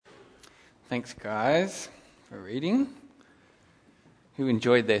Thanks, guys, for reading. Who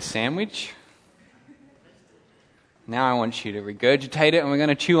enjoyed their sandwich? Now I want you to regurgitate it, and we're going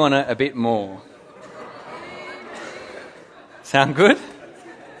to chew on it a bit more. Sound good?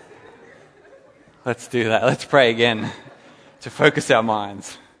 Let's do that. Let's pray again to focus our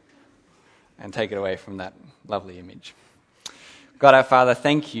minds and take it away from that lovely image. God our Father,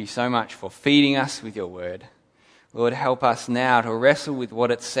 thank you so much for feeding us with your word. Lord, help us now to wrestle with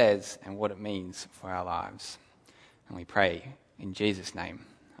what it says and what it means for our lives. And we pray in Jesus' name.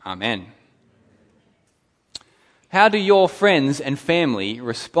 Amen. How do your friends and family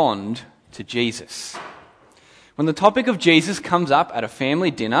respond to Jesus? When the topic of Jesus comes up at a family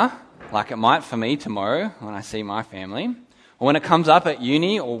dinner, like it might for me tomorrow when I see my family, or when it comes up at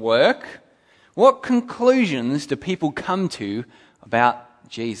uni or work, what conclusions do people come to about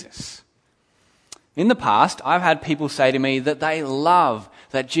Jesus? In the past, I've had people say to me that they love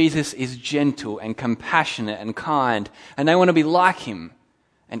that Jesus is gentle and compassionate and kind, and they want to be like him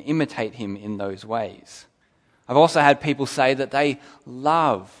and imitate him in those ways. I've also had people say that they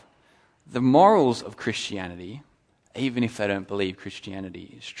love the morals of Christianity, even if they don't believe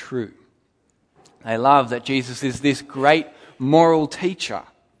Christianity is true. They love that Jesus is this great moral teacher,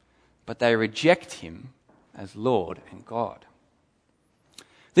 but they reject him as Lord and God.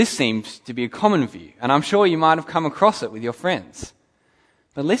 This seems to be a common view, and I'm sure you might have come across it with your friends.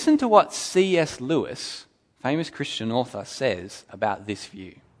 But listen to what C.S. Lewis, famous Christian author, says about this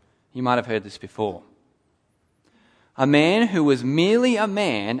view. You might have heard this before. A man who was merely a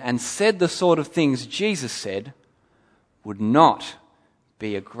man and said the sort of things Jesus said would not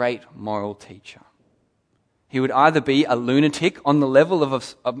be a great moral teacher. He would either be a lunatic on the level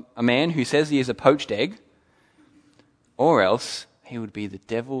of a man who says he is a poached egg, or else he would be the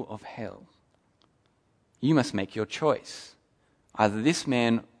devil of hell. You must make your choice. Either this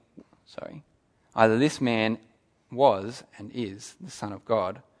man was and is the Son of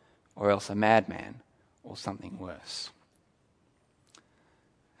God, or else a madman, or something worse.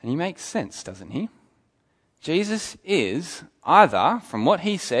 And he makes sense, doesn't he? Jesus is either, from what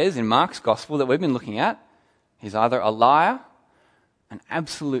he says in Mark's Gospel that we've been looking at, he's either a liar, an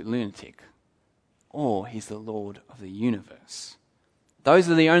absolute lunatic, or he's the Lord of the universe. Those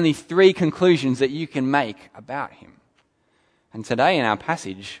are the only three conclusions that you can make about him. And today in our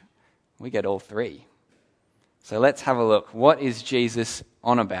passage, we get all three. So let's have a look. What is Jesus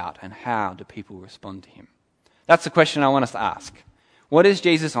on about, and how do people respond to him? That's the question I want us to ask. What is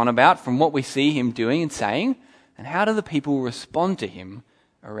Jesus on about from what we see him doing and saying, and how do the people respond to him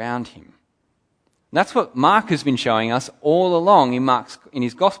around him? And that's what Mark has been showing us all along in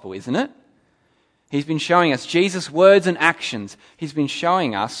his gospel, isn't it? He's been showing us Jesus' words and actions. He's been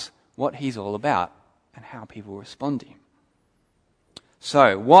showing us what he's all about and how people respond to him.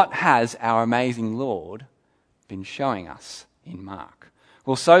 So, what has our amazing Lord been showing us in Mark?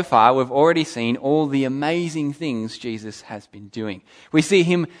 Well, so far we've already seen all the amazing things Jesus has been doing. We see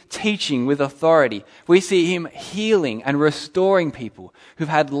him teaching with authority. We see him healing and restoring people who've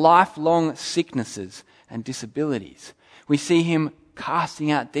had lifelong sicknesses and disabilities. We see him casting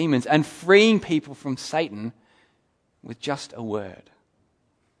out demons and freeing people from Satan with just a word.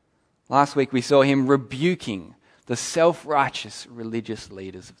 Last week we saw him rebuking the self-righteous religious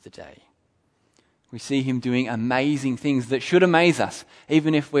leaders of the day. We see him doing amazing things that should amaze us,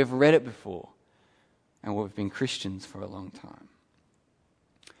 even if we've read it before and we've been Christians for a long time.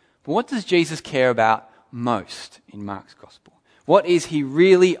 But what does Jesus care about most in Mark's Gospel? What is he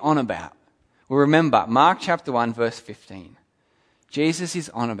really on about? Well, remember, Mark chapter 1, verse 15. Jesus is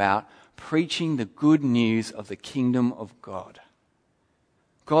on about preaching the good news of the kingdom of God.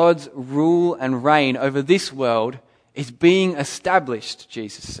 God's rule and reign over this world is being established,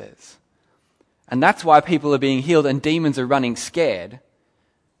 Jesus says. And that's why people are being healed and demons are running scared,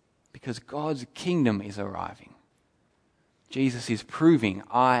 because God's kingdom is arriving. Jesus is proving,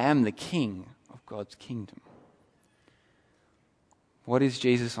 I am the king of God's kingdom. What is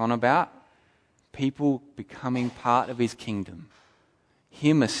Jesus on about? People becoming part of his kingdom.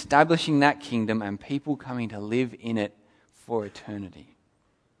 Him establishing that kingdom and people coming to live in it for eternity.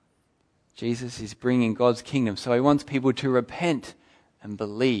 Jesus is bringing God's kingdom, so he wants people to repent and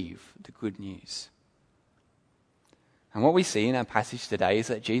believe the good news. And what we see in our passage today is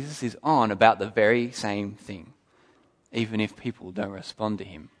that Jesus is on about the very same thing, even if people don't respond to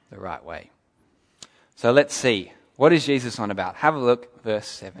him the right way. So let's see. What is Jesus on about? Have a look, verse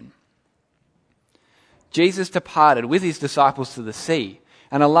 7. Jesus departed with his disciples to the sea,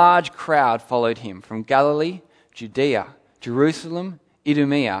 and a large crowd followed him from Galilee, Judea, Jerusalem,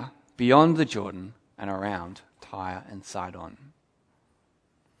 Idumea, beyond the Jordan, and around Tyre and Sidon.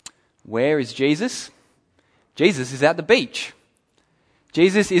 Where is Jesus? Jesus is at the beach.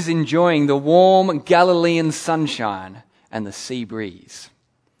 Jesus is enjoying the warm Galilean sunshine and the sea breeze.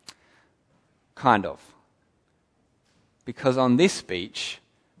 Kind of. Because on this beach,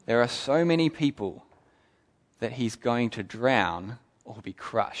 there are so many people that he's going to drown or be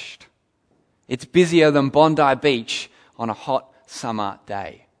crushed. It's busier than Bondi Beach on a hot summer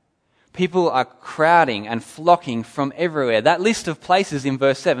day. People are crowding and flocking from everywhere. That list of places in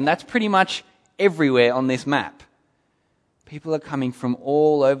verse 7, that's pretty much everywhere on this map. People are coming from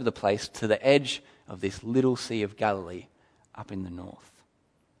all over the place to the edge of this little Sea of Galilee up in the north.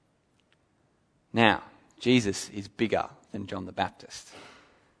 Now, Jesus is bigger than John the Baptist.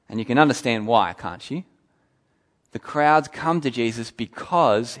 And you can understand why, can't you? The crowds come to Jesus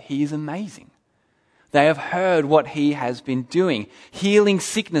because he is amazing. They have heard what he has been doing, healing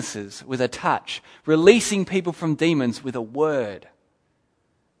sicknesses with a touch, releasing people from demons with a word.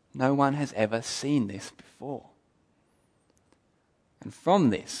 No one has ever seen this before. And from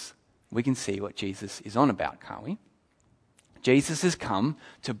this, we can see what Jesus is on about, can't we? Jesus has come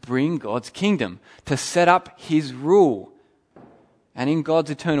to bring God's kingdom, to set up his rule. And in God's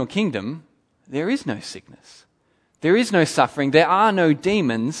eternal kingdom, there is no sickness. There is no suffering. There are no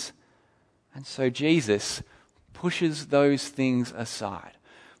demons. And so Jesus pushes those things aside,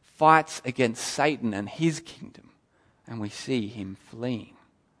 fights against Satan and his kingdom, and we see him fleeing.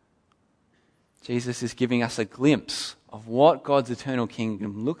 Jesus is giving us a glimpse of what God's eternal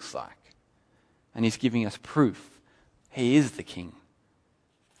kingdom looks like. And he's giving us proof. He is the king.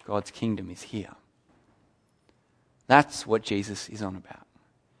 God's kingdom is here. That's what Jesus is on about.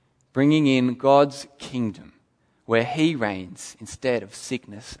 Bringing in God's kingdom, where he reigns instead of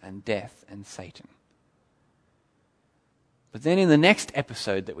sickness and death and Satan. But then in the next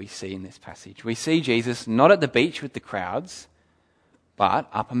episode that we see in this passage, we see Jesus not at the beach with the crowds, but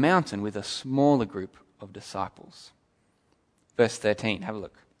up a mountain with a smaller group of disciples. Verse 13, have a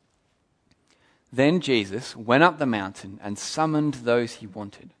look. Then Jesus went up the mountain and summoned those he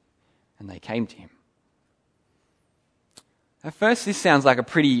wanted, and they came to him. At first, this sounds like a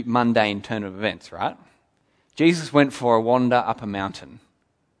pretty mundane turn of events, right? Jesus went for a wander up a mountain.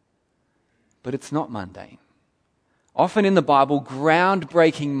 But it's not mundane. Often in the Bible,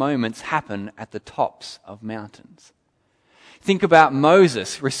 groundbreaking moments happen at the tops of mountains. Think about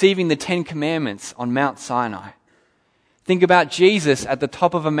Moses receiving the 10 Commandments on Mount Sinai. Think about Jesus at the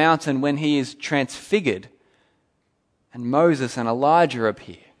top of a mountain when he is transfigured and Moses and Elijah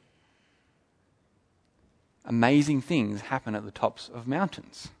appear. Amazing things happen at the tops of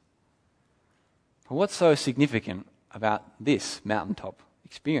mountains. But what's so significant about this mountaintop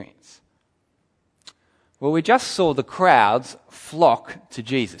experience? Well, we just saw the crowds flock to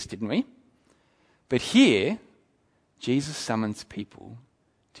Jesus, didn't we? But here, Jesus summons people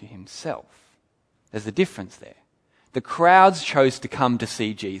to himself. There's a difference there. The crowds chose to come to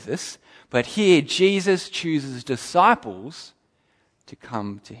see Jesus, but here Jesus chooses disciples to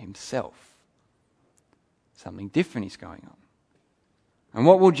come to himself. Something different is going on. And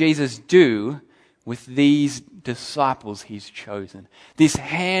what will Jesus do with these disciples he's chosen? This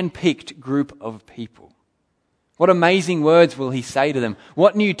hand-picked group of people. What amazing words will he say to them?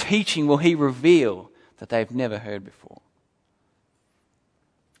 What new teaching will he reveal that they've never heard before?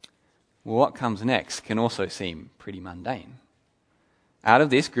 Well, what comes next can also seem pretty mundane. Out of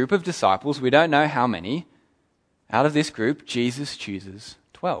this group of disciples, we don't know how many, out of this group, Jesus chooses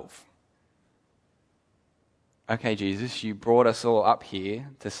 12. Okay, Jesus, you brought us all up here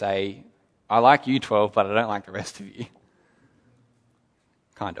to say, I like you 12, but I don't like the rest of you.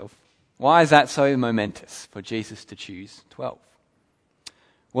 Kind of. Why is that so momentous for Jesus to choose 12?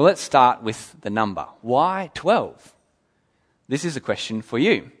 Well, let's start with the number. Why 12? This is a question for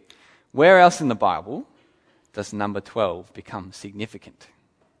you. Where else in the Bible does number 12 become significant?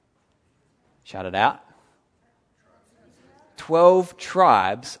 Shout it out. 12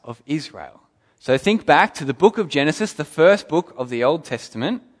 tribes of Israel. So think back to the book of Genesis, the first book of the Old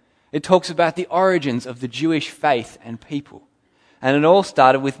Testament. It talks about the origins of the Jewish faith and people. And it all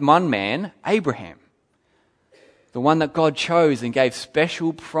started with one man, Abraham. The one that God chose and gave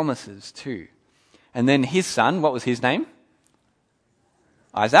special promises to. And then his son, what was his name?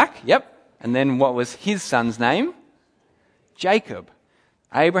 Isaac, yep. And then what was his son's name? Jacob.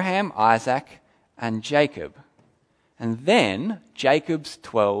 Abraham, Isaac, and Jacob. And then Jacob's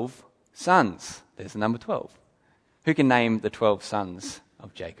 12 sons. There's the number 12. Who can name the 12 sons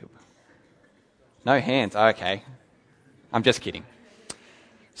of Jacob? No hands. Okay. I'm just kidding.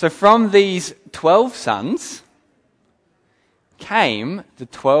 So from these 12 sons came the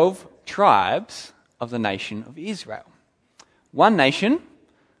 12 tribes of the nation of Israel. One nation,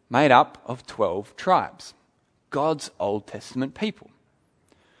 made up of 12 tribes, God's Old Testament people.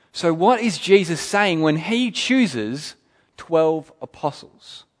 So what is Jesus saying when he chooses 12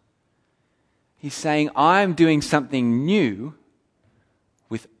 apostles? He's saying, I'm doing something new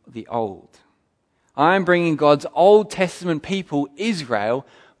with the old. I'm bringing God's Old Testament people, Israel,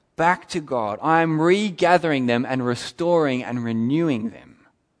 back to God. I'm regathering them and restoring and renewing them.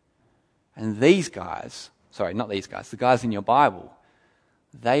 And these guys, not these guys, the guys in your Bible,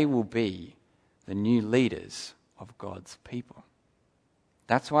 they will be the new leaders of God's people.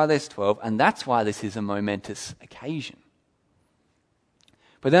 That's why there's 12, and that's why this is a momentous occasion.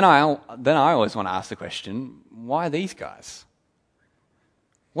 But then I always want to ask the question, why these guys?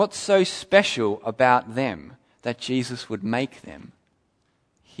 What's so special about them that Jesus would make them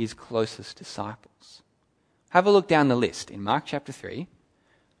his closest disciples? Have a look down the list in Mark chapter 3.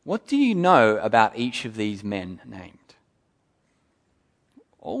 What do you know about each of these men named?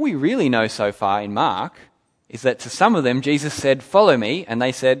 All we really know so far in Mark is that to some of them Jesus said, "Follow me," and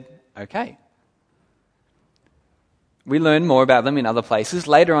they said, "Okay." We learn more about them in other places.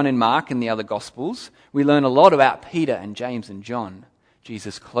 Later on in Mark and the other Gospels, we learn a lot about Peter and James and John,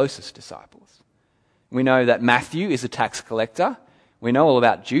 Jesus' closest disciples. We know that Matthew is a tax collector. We know all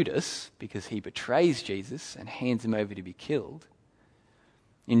about Judas because he betrays Jesus and hands him over to be killed.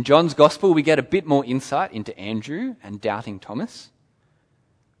 In John's Gospel, we get a bit more insight into Andrew and doubting Thomas.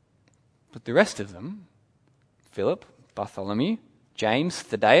 But the rest of them, Philip, Bartholomew, James,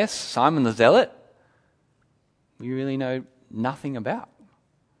 Thaddeus, Simon the Zealot, we really know nothing about.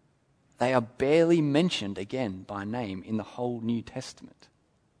 They are barely mentioned again by name in the whole New Testament.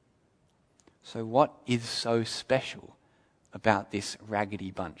 So what is so special about this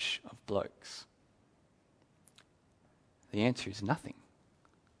raggedy bunch of blokes? The answer is nothing.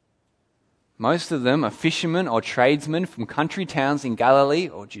 Most of them are fishermen or tradesmen from country towns in Galilee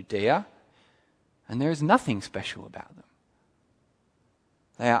or Judea, and there is nothing special about them.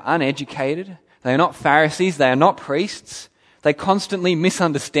 They are uneducated. They are not Pharisees. They are not priests. They constantly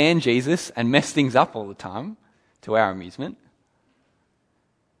misunderstand Jesus and mess things up all the time, to our amusement.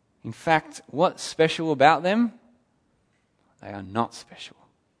 In fact, what's special about them? They are not special.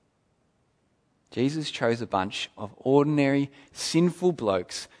 Jesus chose a bunch of ordinary, sinful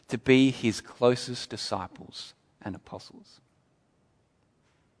blokes to be his closest disciples and apostles.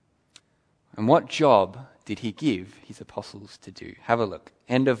 And what job did he give his apostles to do? Have a look.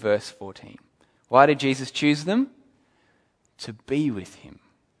 End of verse 14. Why did Jesus choose them? To be with him,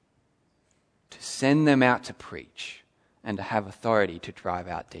 to send them out to preach, and to have authority to drive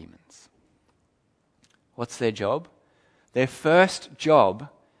out demons. What's their job? Their first job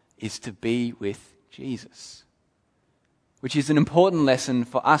is to be with Jesus, which is an important lesson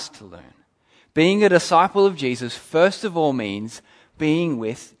for us to learn. Being a disciple of Jesus, first of all, means being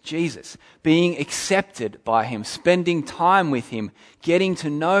with Jesus, being accepted by him, spending time with him, getting to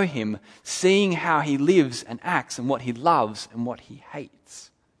know him, seeing how he lives and acts and what he loves and what he hates.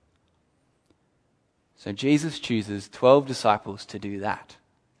 So Jesus chooses 12 disciples to do that,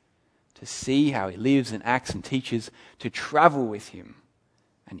 to see how he lives and acts and teaches, to travel with him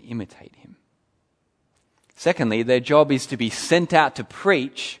and imitate him. Secondly, their job is to be sent out to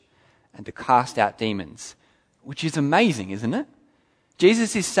preach and to cast out demons, which is amazing, isn't it?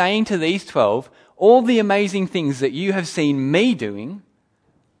 Jesus is saying to these 12, all the amazing things that you have seen me doing,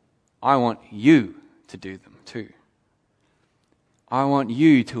 I want you to do them too. I want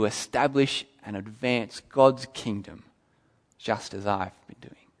you to establish and advance God's kingdom just as I've been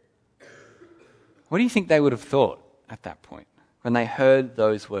doing. What do you think they would have thought at that point when they heard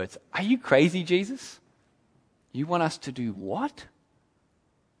those words? Are you crazy, Jesus? You want us to do what?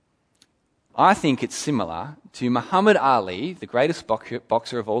 I think it's similar to Muhammad Ali, the greatest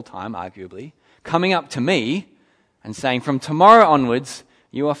boxer of all time, arguably, coming up to me and saying, from tomorrow onwards,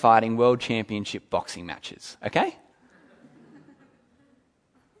 you are fighting world championship boxing matches, okay?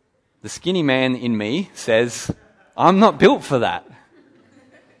 The skinny man in me says, I'm not built for that.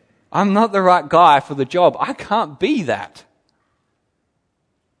 I'm not the right guy for the job. I can't be that.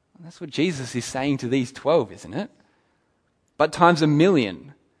 And that's what Jesus is saying to these 12, isn't it? But times a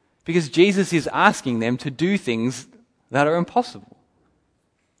million. Because Jesus is asking them to do things that are impossible,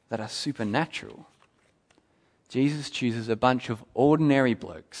 that are supernatural. Jesus chooses a bunch of ordinary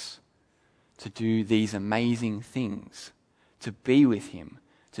blokes to do these amazing things, to be with him,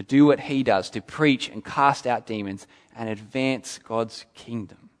 to do what he does, to preach and cast out demons and advance God's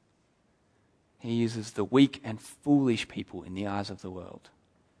kingdom. He uses the weak and foolish people in the eyes of the world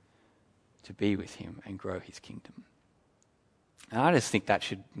to be with him and grow his kingdom. And I just think that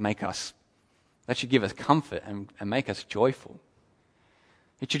should give us comfort and make us joyful.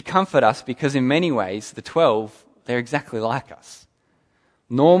 It should comfort us because in many ways, the 12, they're exactly like us.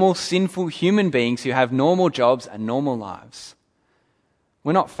 Normal, sinful human beings who have normal jobs and normal lives.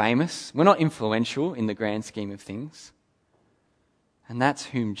 We're not famous. We're not influential in the grand scheme of things. And that's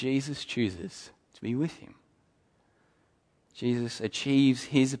whom Jesus chooses to be with him. Jesus achieves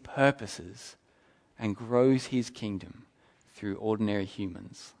his purposes and grows his kingdom through ordinary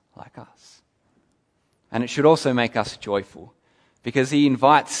humans like us. And it should also make us joyful because he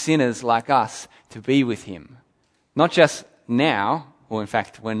invites sinners like us to be with him. Not just now, or in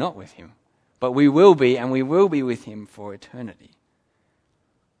fact, we're not with him, but we will be, and we will be with him for eternity.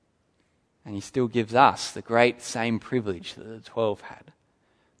 And he still gives us the great same privilege that the 12 had,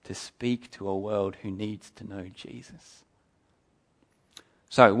 to speak to a world who needs to know Jesus.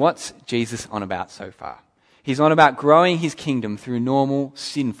 So, what's Jesus on about so far? He's on about growing his kingdom through normal,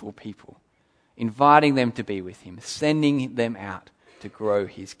 sinful people, inviting them to be with him, sending them out to grow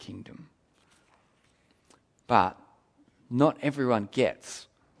his kingdom. But not everyone gets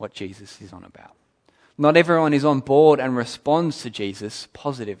what Jesus is on about. Not everyone is on board and responds to Jesus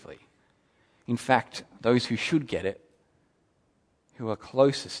positively. In fact, those who should get it, who are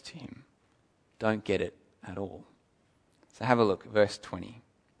closest to him, don't get it at all. So have a look at verse 20.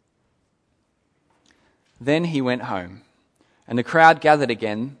 Then he went home, and the crowd gathered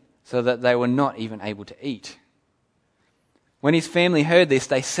again so that they were not even able to eat. When his family heard this,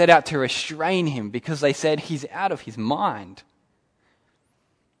 they set out to restrain him because they said he's out of his mind.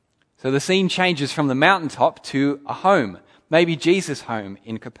 So the scene changes from the mountaintop to a home, maybe Jesus' home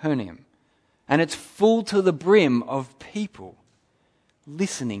in Capernaum. And it's full to the brim of people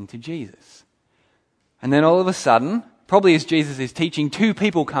listening to Jesus. And then all of a sudden, probably as Jesus is teaching, 2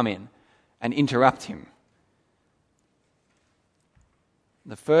 people come in and interrupt him.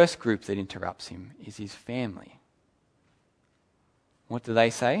 The first group that interrupts him is his family. What do they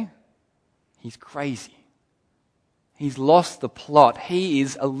say? He's crazy. He's lost the plot. He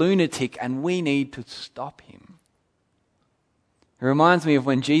is a lunatic and we need to stop him. It reminds me of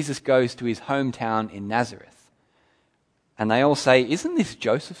when Jesus goes to his hometown in Nazareth. And they all say, "Isn't this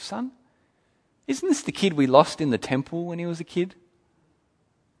Joseph's son? Isn't this the kid we lost in the temple when he was a kid?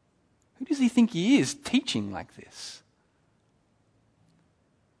 Who does he think he is teaching like this?"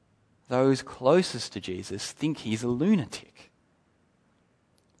 Those closest to Jesus think he's a lunatic.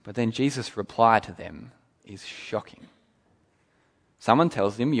 But then Jesus' reply to them is shocking. Someone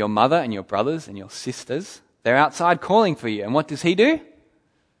tells him, "Your mother and your brothers and your sisters, they're outside calling for you." And what does he do?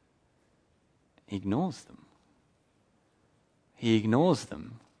 He ignores them. He ignores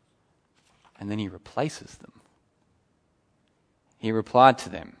them, and then he replaces them. He replied to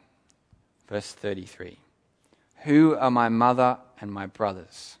them, verse 33, "Who are my mother and my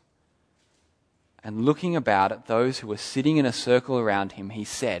brothers?" And looking about at those who were sitting in a circle around him, he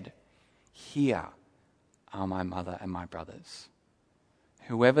said, "Here are my mother and my brothers.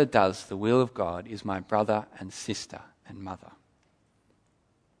 Whoever does the will of God is my brother and sister and mother."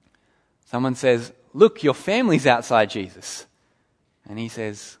 Someone says, "Look, your family's outside Jesus." And he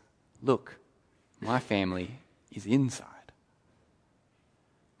says, "Look, my family is inside.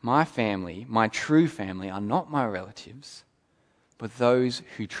 My family, my true family, are not my relatives, but those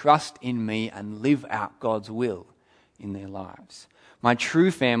who trust in me and live out God's will in their lives. My true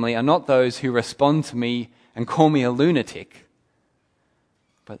family are not those who respond to me and call me a lunatic,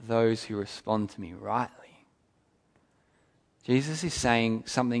 but those who respond to me rightly." Jesus is saying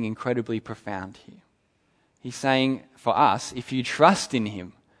something incredibly profound here. He's saying for us, if you trust in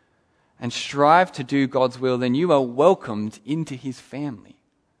him and strive to do God's will, then you are welcomed into his family.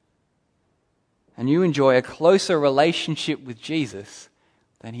 And you enjoy a closer relationship with Jesus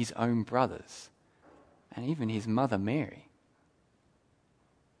than his own brothers and even his mother Mary.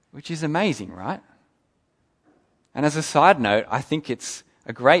 Which is amazing, right? And as a side note, I think it's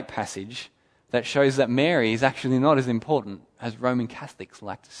a great passage that shows that Mary is actually not as important as Roman Catholics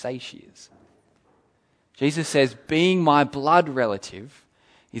like to say she is. Jesus says, being my blood relative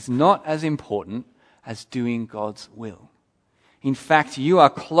is not as important as doing God's will. In fact, you are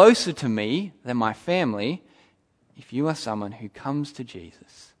closer to me than my family if you are someone who comes to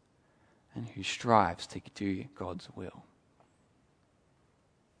Jesus and who strives to do God's will.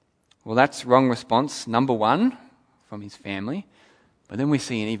 Well, that's wrong response number 1 from his family. But then we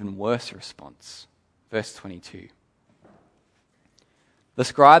see an even worse response. Verse 22. The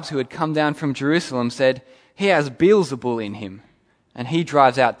scribes who had come down from Jerusalem said, "He has Beelzebul in him, and he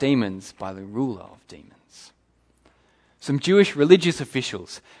drives out demons by the ruler of demons." Some Jewish religious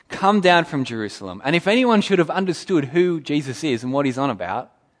officials come down from Jerusalem, and if anyone should have understood who Jesus is and what he's on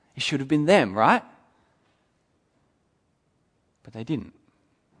about, it should have been them, right? But they didn't.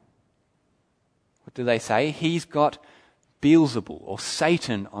 What do they say? He's got Beelzebul or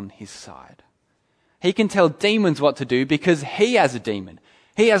Satan on his side. He can tell demons what to do because he has a demon.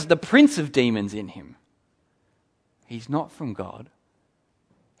 He has the prince of demons in him. He's not from God.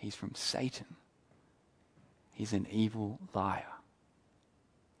 He's from Satan. He's an evil liar.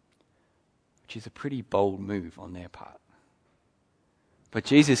 Which is a pretty bold move on their part. But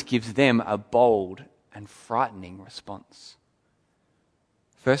Jesus gives them a bold and frightening response.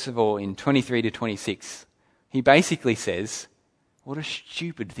 First of all, in 23 to 26, he basically says, what a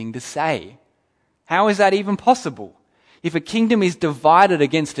stupid thing to say. How is that even possible? If a kingdom is divided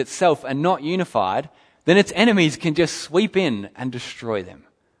against itself and not unified, then its enemies can just sweep in and destroy them.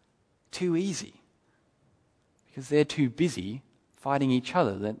 Too easy. Because they're too busy fighting each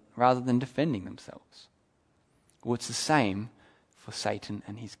other rather than defending themselves. Well, it's the same for Satan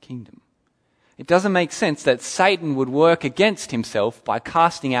and his kingdom. It doesn't make sense that Satan would work against himself by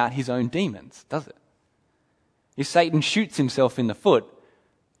casting out his own demons, does it? If Satan shoots himself in the foot,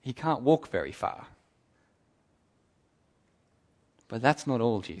 he can't walk very far. But that's not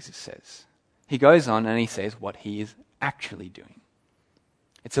all Jesus says. He goes on and he says what he is actually doing.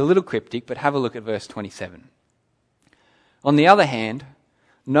 It's a little cryptic, but have a look at verse 27. On the other hand,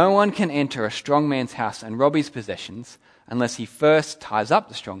 no one can enter a strong man's house and rob his possessions unless he first ties up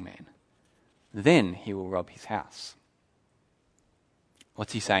the strong man. Then he will rob his house.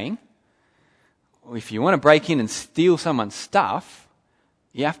 What's he saying? Well, if you want to break in and steal someone's stuff,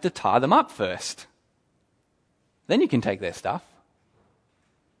 you have to tie them up first. Then you can take their stuff.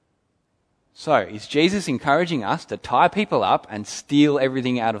 So, is Jesus encouraging us to tie people up and steal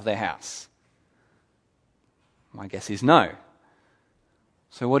everything out of their house? My guess is no.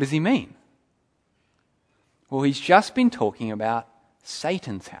 So what does he mean? Well, he's just been talking about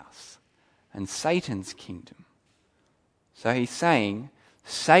Satan's house and Satan's kingdom. So he's saying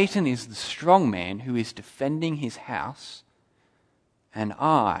Satan is the strong man who is defending his house, and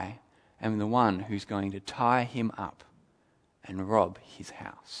I am the one who's going to tie him up and rob his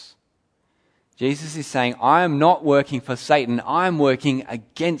house. Jesus is saying, I am not working for Satan, I am working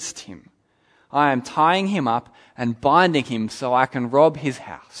against him. I am tying him up and binding him so I can rob his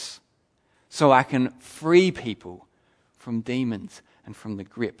house, so I can free people from demons and from the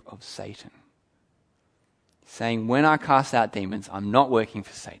grip of Satan. He's saying, when I cast out demons, I'm not working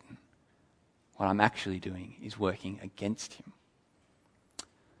for Satan. What I'm actually doing is working against him.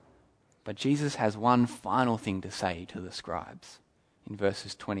 But Jesus has one final thing to say to the scribes in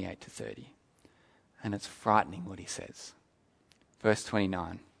verses 28 to 30. And it's frightening what he says. Verse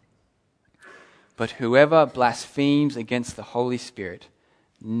 29. But whoever blasphemes against the Holy Spirit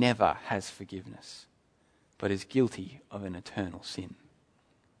never has forgiveness, but is guilty of an eternal sin.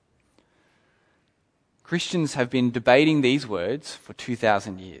 Christians have been debating these words for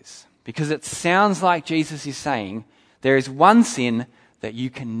 2,000 years because it sounds like Jesus is saying there is one sin that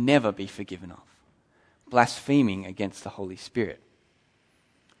you can never be forgiven of: blaspheming against the Holy Spirit.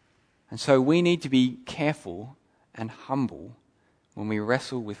 And so we need to be careful and humble when we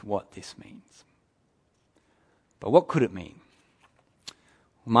wrestle with what this means. But what could it mean?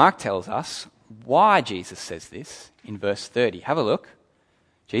 Mark tells us why Jesus says this in verse 30. Have a look.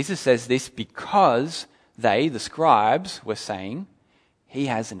 Jesus says this because they, the scribes, were saying, he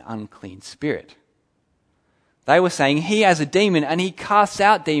has an unclean spirit. They were saying he has a demon and he casts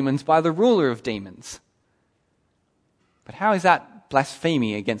out demons by the ruler of demons. But how is that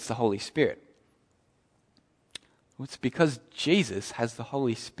blaspheming against the Holy Spirit? Well, it's because Jesus has the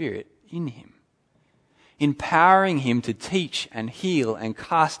Holy Spirit in him, empowering him to teach and heal and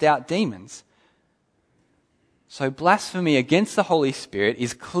cast out demons. So blasphemy against the Holy Spirit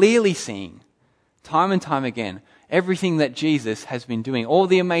is clearly seeing, time and time again, everything that Jesus has been doing, all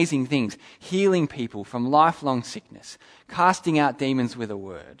the amazing things, healing people from lifelong sickness, casting out demons with a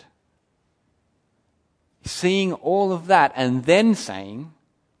word. Seeing all of that and then saying,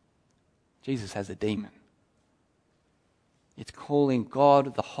 Jesus has a demon. It's calling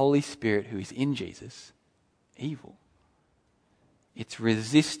God, the Holy Spirit who is in Jesus, evil. It's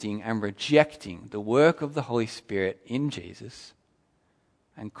resisting and rejecting the work of the Holy Spirit in Jesus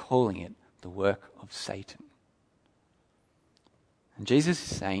and calling it the work of Satan. And Jesus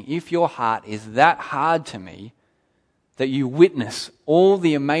is saying, if your heart is that hard to me, that you witness all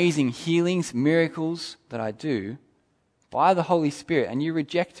the amazing healings, miracles that I do by the Holy Spirit, and you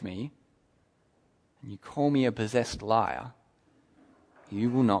reject me, and you call me a possessed liar,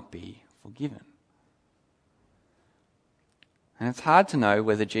 you will not be forgiven. And it's hard to know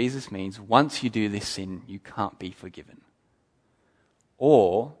whether Jesus means once you do this sin, you can't be forgiven,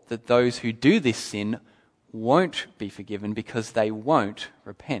 or that those who do this sin won't be forgiven because they won't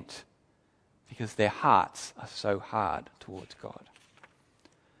repent. because their hearts are so hard towards God.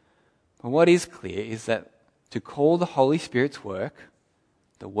 But what is clear is that to call the Holy Spirit's work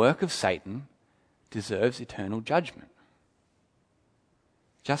the work of Satan deserves eternal judgment.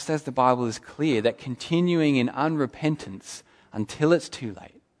 Just as the Bible is clear that continuing in unrepentance until it's too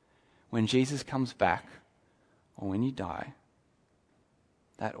late, when Jesus comes back or when you die,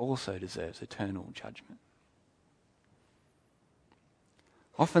 that also deserves eternal judgment.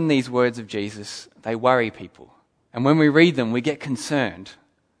 Often these words of Jesus, they worry people. And when we read them, we get concerned.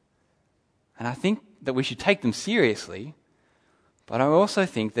 And I think that we should take them seriously. But I also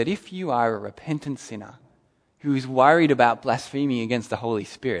think that if you are a repentant sinner who is worried about blaspheming against the Holy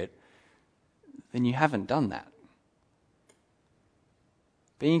Spirit, then you haven't done that.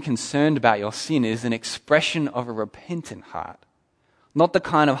 Being concerned about your sin is an expression of a repentant heart, not the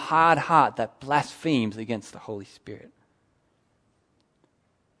kind of hard heart that blasphemes against the Holy Spirit.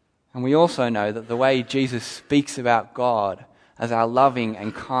 And we also know that the way Jesus speaks about God as our loving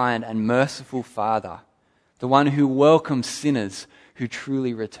and kind and merciful Father, the one who welcomes sinners who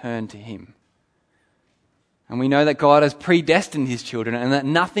truly return to him. And we know that God has predestined his children and that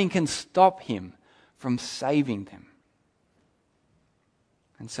nothing can stop him from saving them.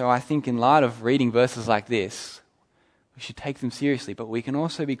 And so I think in light of reading verses like this, we should take them seriously, but we can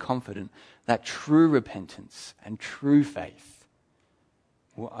also be confident that true repentance and true faith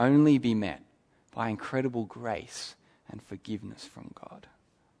will only be met by incredible grace and forgiveness from God,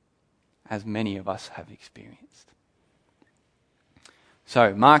 as many of us have experienced.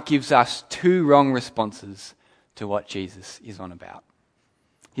 So, Mark gives us two wrong responses to what Jesus is on about.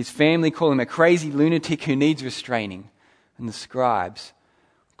 His family call him a crazy lunatic who needs restraining, and the scribes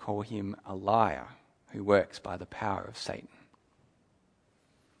call him a liar who works by the power of Satan.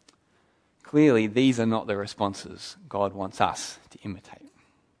 Clearly, these are not the responses God wants us to imitate.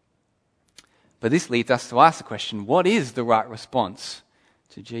 But this leads us to ask the question, what is the right response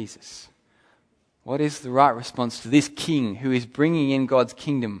to Jesus? What is the right response to this king who is bringing in God's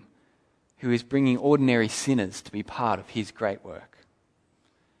kingdom, who is bringing ordinary sinners to be part of his great work?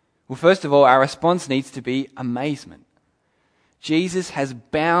 Well, first of all, our response needs to be amazement. Jesus has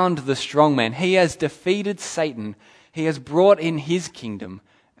bound the strong man. He has defeated Satan. He has brought in his kingdom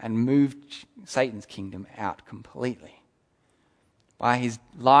and moved Satan's kingdom out completely. By his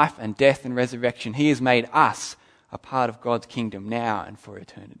life and death and resurrection, he has made us a part of God's kingdom now and for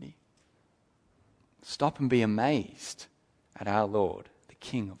eternity. Stop and be amazed at our Lord, the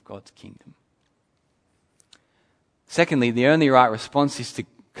King of God's kingdom. Secondly, the only right response is to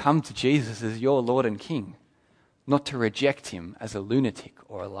come to Jesus as your Lord and King, not to reject him as a lunatic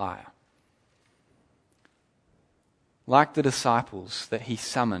or a liar. Like the disciples that he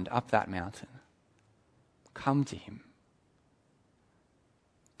summoned up that mountain, come to him.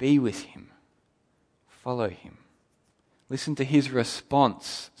 Be with him. Follow him. Listen to his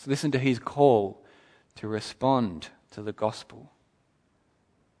response. Listen to his call to respond to the gospel,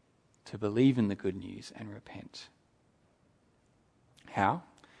 to believe in the good news and repent. How?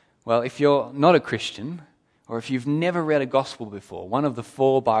 Well, if you're not a Christian, or if you've never read a gospel before, one of the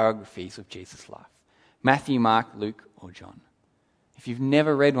 4 biographies of Jesus' life, Matthew, Mark, Luke, or John. If you've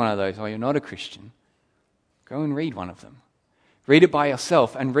never read one of those, or you're not a Christian, go and read one of them. Read it by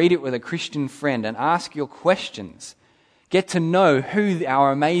yourself and read it with a Christian friend and ask your questions. Get to know who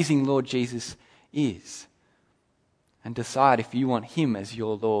our amazing Lord Jesus is, and decide if you want him as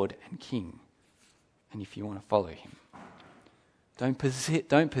your Lord and King, and if you want to follow him.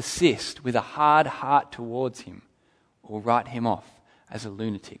 Don't persist with a hard heart towards him, or write him off as a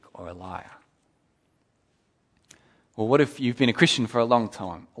lunatic or a liar. Well, what if you've been a Christian for a long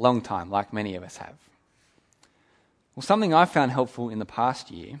time, like many of us have? Well, something I've found helpful in the past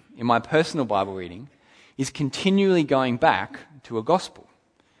year, in my personal Bible reading, is continually going back to a gospel.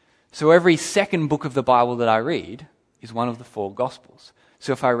 So every second book of the Bible that I read is one of the 4 Gospels.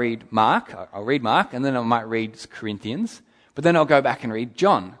 So if I read Mark, I'll read Mark, and then I might read Corinthians, but then I'll go back and read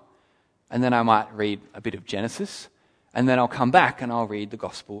John, and then I might read a bit of Genesis, and then I'll come back and I'll read the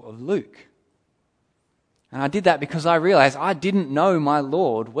Gospel of Luke. And I did that because I realized I didn't know my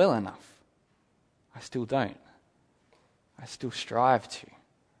Lord well enough. I still don't. I still strive to.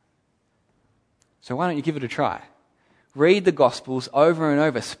 So why don't you give it a try? Read the Gospels over and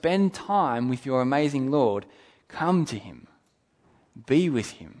over. Spend time with your amazing Lord. Come to him. Be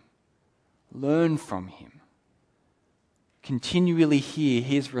with him. Learn from him. Continually hear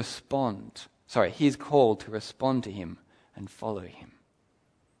his call to respond to him and follow him.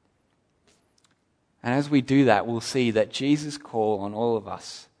 And as we do that, we'll see that Jesus' call on all of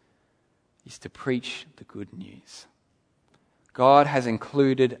us is to preach the good news. God has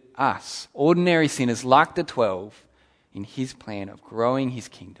included us, ordinary sinners like the 12, in his plan of growing his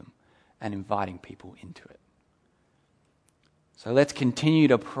kingdom and inviting people into it. So let's continue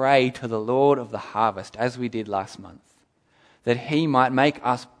to pray to the Lord of the harvest, as we did last month, that he might make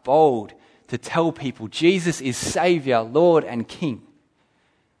us bold to tell people Jesus is Saviour, Lord and King.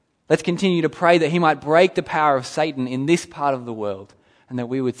 Let's continue to pray that he might break the power of Satan in this part of the world, and that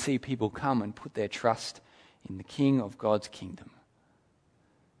we would see people come and put their trust in the King of God's kingdom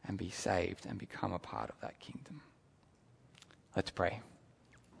and be saved and become a part of that kingdom. Let's pray.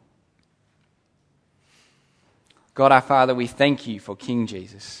 God our Father, we thank you for King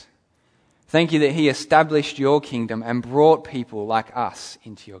Jesus. Thank you that he established your kingdom and brought people like us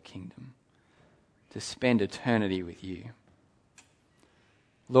into your kingdom to spend eternity with you.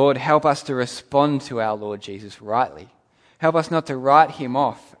 Lord, help us to respond to our Lord Jesus rightly. Help us not to write him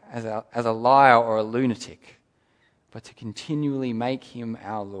off as a liar or a lunatic, but to continually make him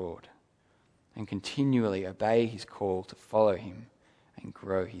our Lord and continually obey his call to follow him and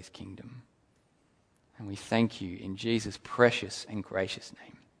grow his kingdom. And we thank you in Jesus' precious and gracious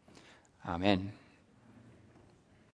name. Amen.